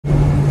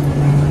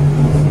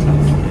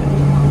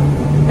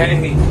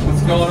Hey,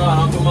 what's going on?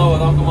 Uncle Mo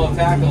with Uncle Mo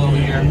Tackle over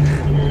here.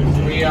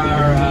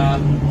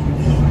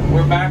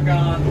 We're back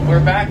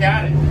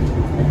at it.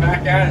 We're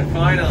back at it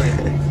finally.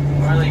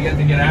 Finally get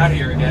to get out of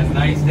here again.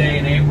 Nice day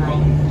in April.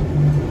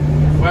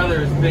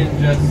 Weather has been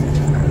just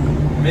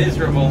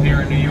miserable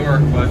here in New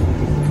York, but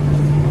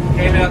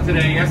came out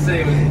today.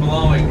 Yesterday it was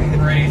blowing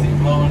crazy,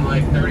 blowing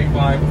like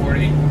 35,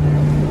 40.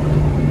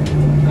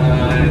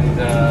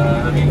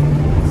 I mean,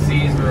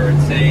 seas were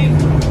insane.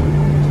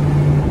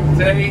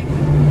 Today,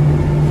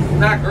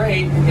 not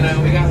great. You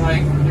know, we got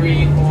like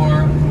 3,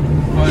 4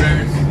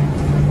 footers,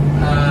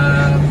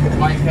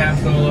 white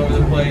caps all over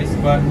the place,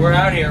 but we're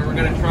out here. We're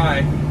gonna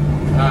try.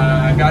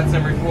 I got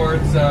some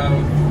reports of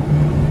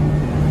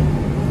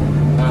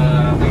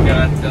we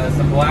got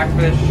some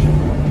blackfish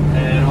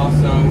and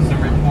also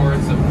some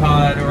reports of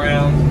cod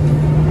around,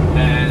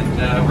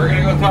 and we're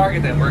gonna go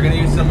target them. We're gonna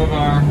use some of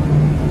our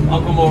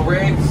Uncle Mo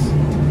rigs.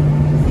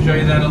 Show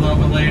you that a little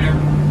bit later.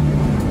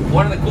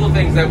 One of the cool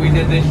things that we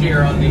did this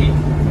year on the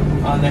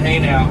Hey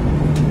Now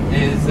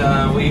is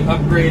we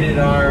upgraded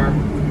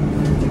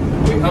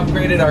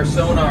our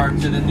sonar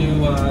to the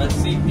new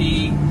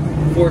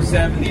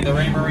CP470, the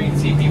Raymarine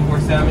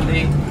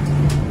CP470,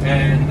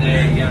 and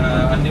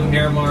a new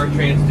Airmar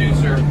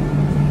transducer.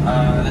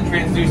 The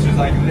transducer's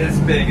like this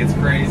big. It's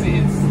crazy.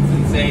 It's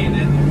insane,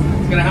 and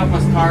it's gonna help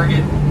us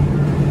target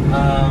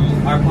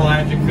our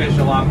pelagic fish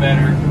a lot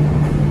better.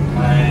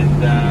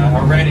 And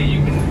already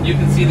you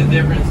can see the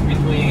difference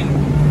between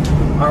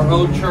our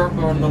old chirp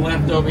on the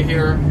left over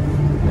here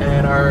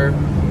and our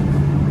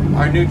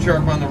new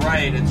chirp on the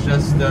right. It's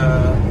just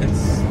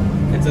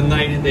it's a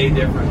night and day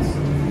difference,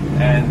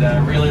 and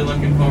really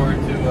looking forward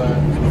to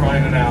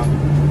trying it out.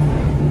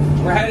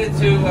 We're headed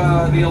to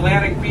the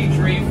Atlantic Beach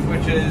Reef,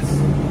 which is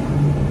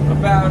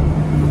about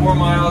 4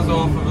 miles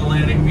off of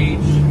Atlantic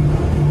Beach,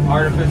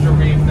 artificial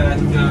reef that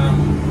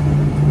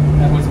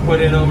was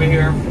put in over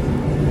here.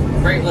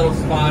 Great little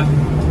spot.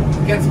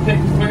 Gets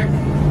picked quick,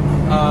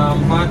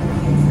 but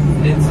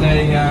it's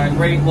a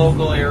great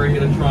local area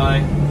to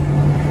try.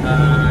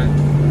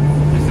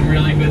 There's some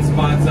really good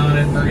spots on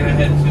it. We're gonna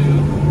head to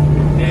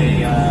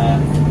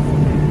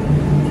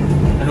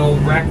an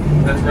old wreck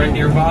that's right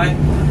nearby.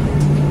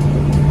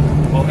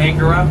 We'll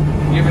anchor up,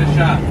 give it a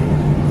shot.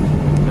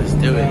 Let's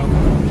do it.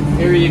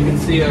 Here you can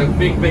see a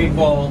big bait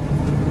ball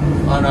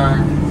on our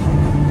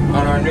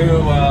new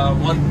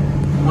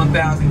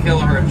 1,000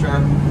 kilohertz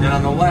chirp, and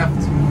on the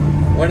left,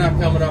 we're not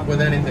coming up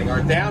with anything.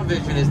 Our down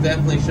vision is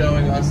definitely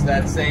showing us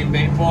that same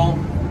bait ball,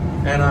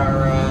 and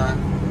our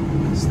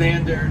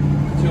standard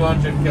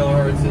 200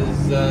 kilohertz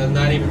is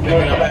not even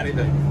picking up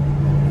anything.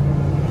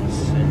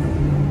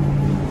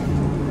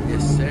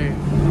 Yes, sir.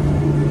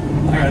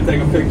 I gotta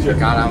take a picture.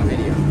 Got on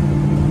video.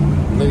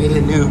 Look at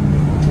it new.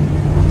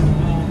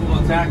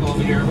 We'll tackle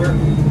over here. We're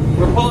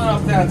pulling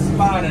up that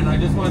spot, and I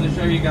just wanted to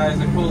show you guys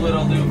a cool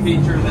little new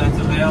feature that's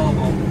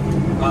available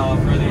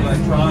for the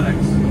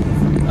electronics.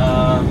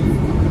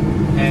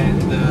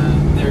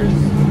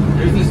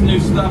 There's this new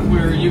stuff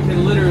where you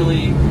can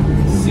literally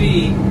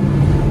see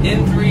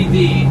in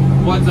 3D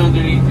what's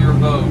underneath your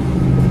boat.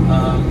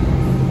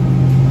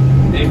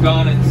 They've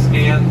gone and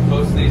scanned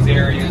most of these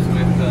areas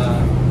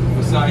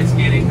with side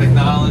scanning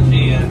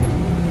technology and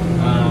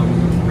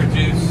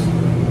produce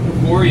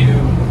for you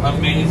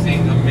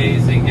amazing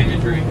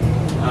imagery.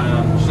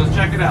 So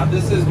check it out.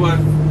 This is what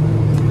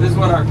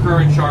our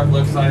current chart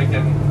looks like,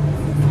 and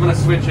I'm going to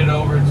switch it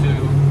over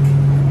to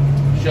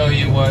show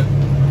you what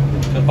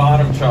the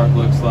bottom chart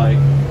looks like.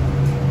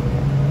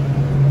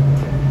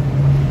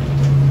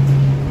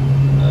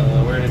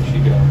 Where did she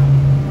go?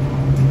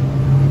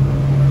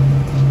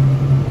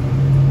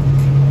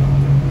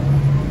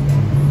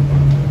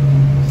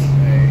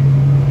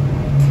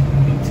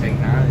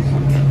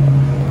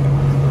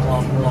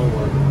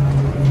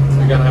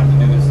 We're gonna have to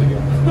do this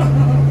again.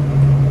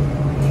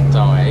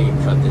 Don't worry, you can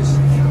cut this.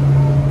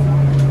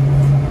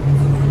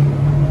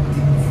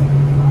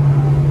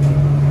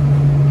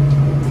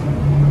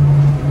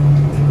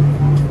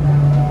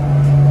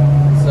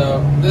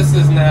 This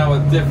is now a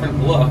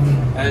different look,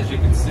 as you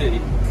can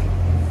see,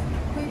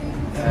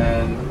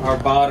 and our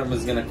bottom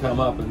is going to come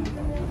up, and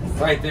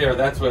right there,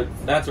 that's what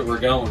we're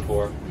going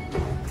for.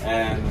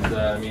 And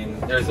I mean,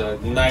 there's a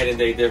night and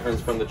day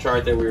difference from the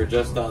chart that we were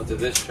just on to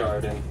this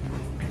chart, and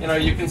you know,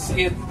 you can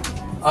see it.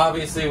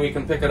 Obviously, we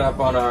can pick it up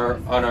on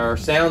our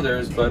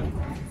sounders, but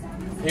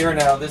here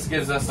now, this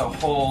gives us a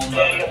whole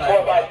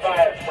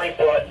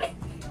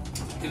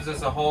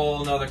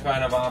nother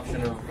kind of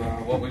option of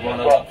what we want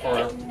to look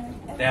for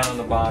down on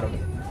the bottom.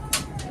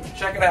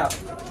 Check it out.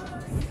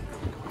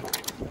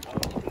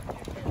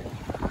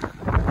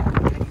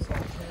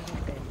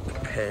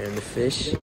 Preparing the fish.